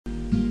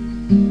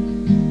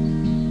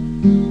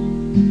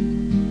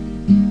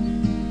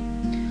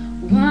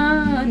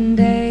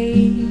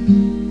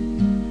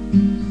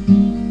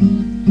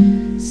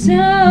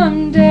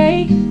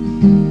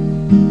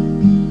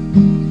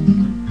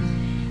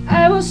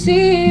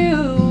see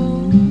you.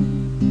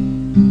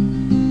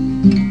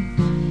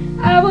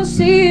 I will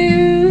see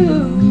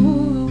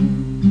you.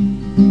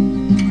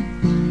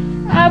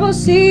 I will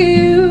see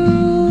you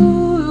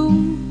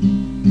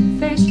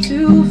face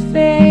to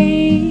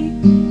face.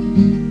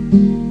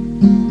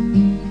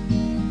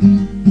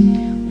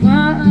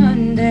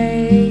 One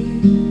day,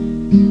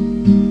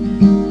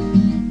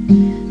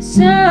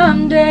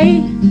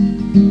 someday,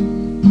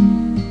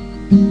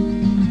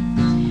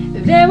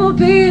 there will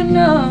be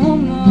no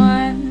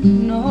more,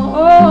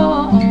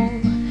 no,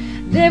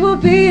 there will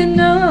be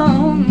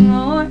no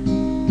more,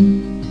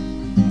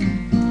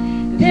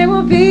 there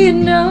will be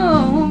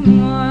no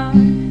more,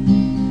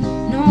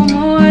 no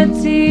more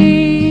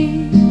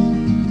tears.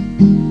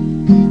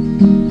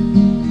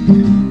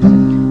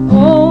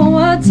 Oh,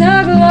 what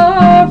a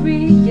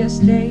glorious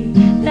day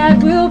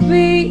that will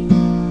be,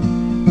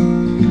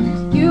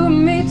 you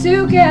and me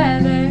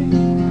together.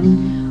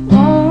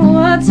 Oh,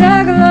 what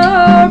a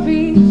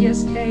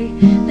glorious day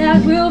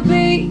that will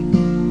be,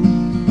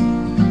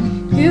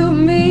 you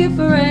and me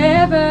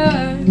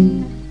forever.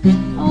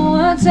 Oh,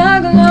 what a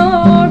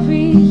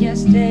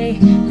glorious day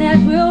that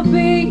will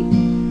be,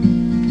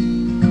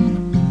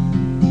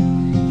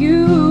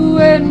 you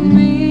and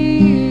me.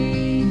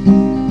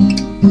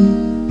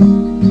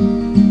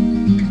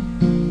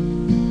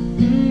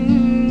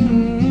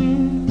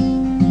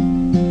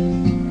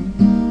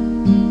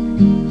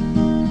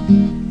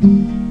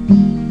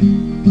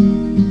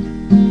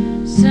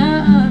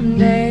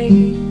 Someday,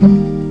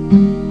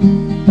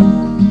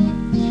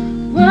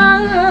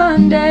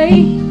 one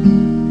day,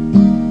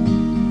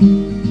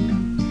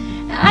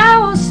 I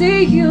will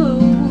see you.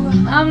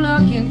 I'm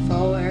looking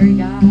forward,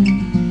 God.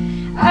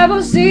 I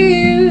will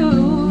see you.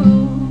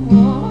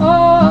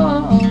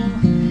 Oh,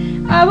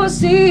 I will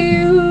see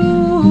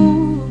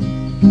you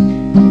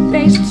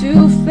face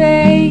to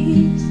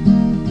face.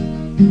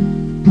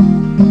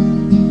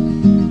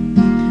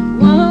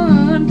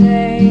 One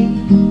day,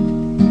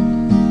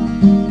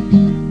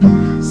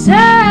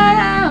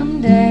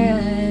 someday,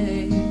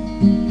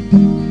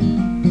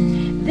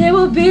 there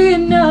will be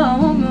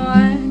no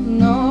more,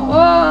 no,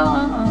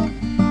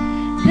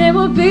 there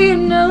will be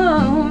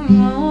no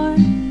more,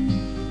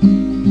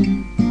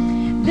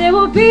 there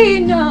will be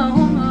no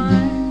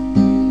more,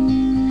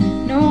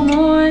 no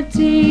more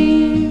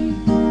tears.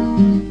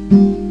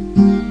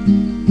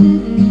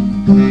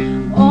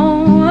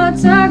 Oh,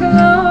 what a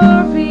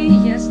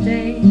glorious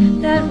day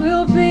that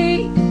will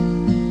be,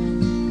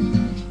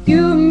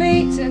 you and me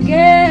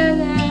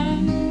together.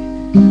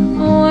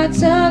 Oh,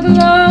 what a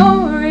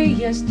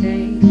glorious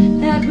day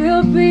that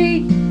will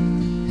be,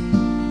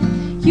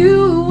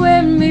 you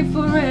and me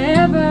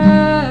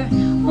forever.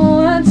 Oh,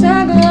 what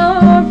a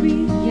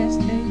glorious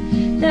day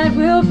that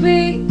will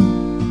be,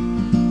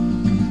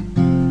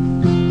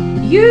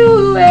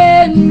 you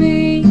and me.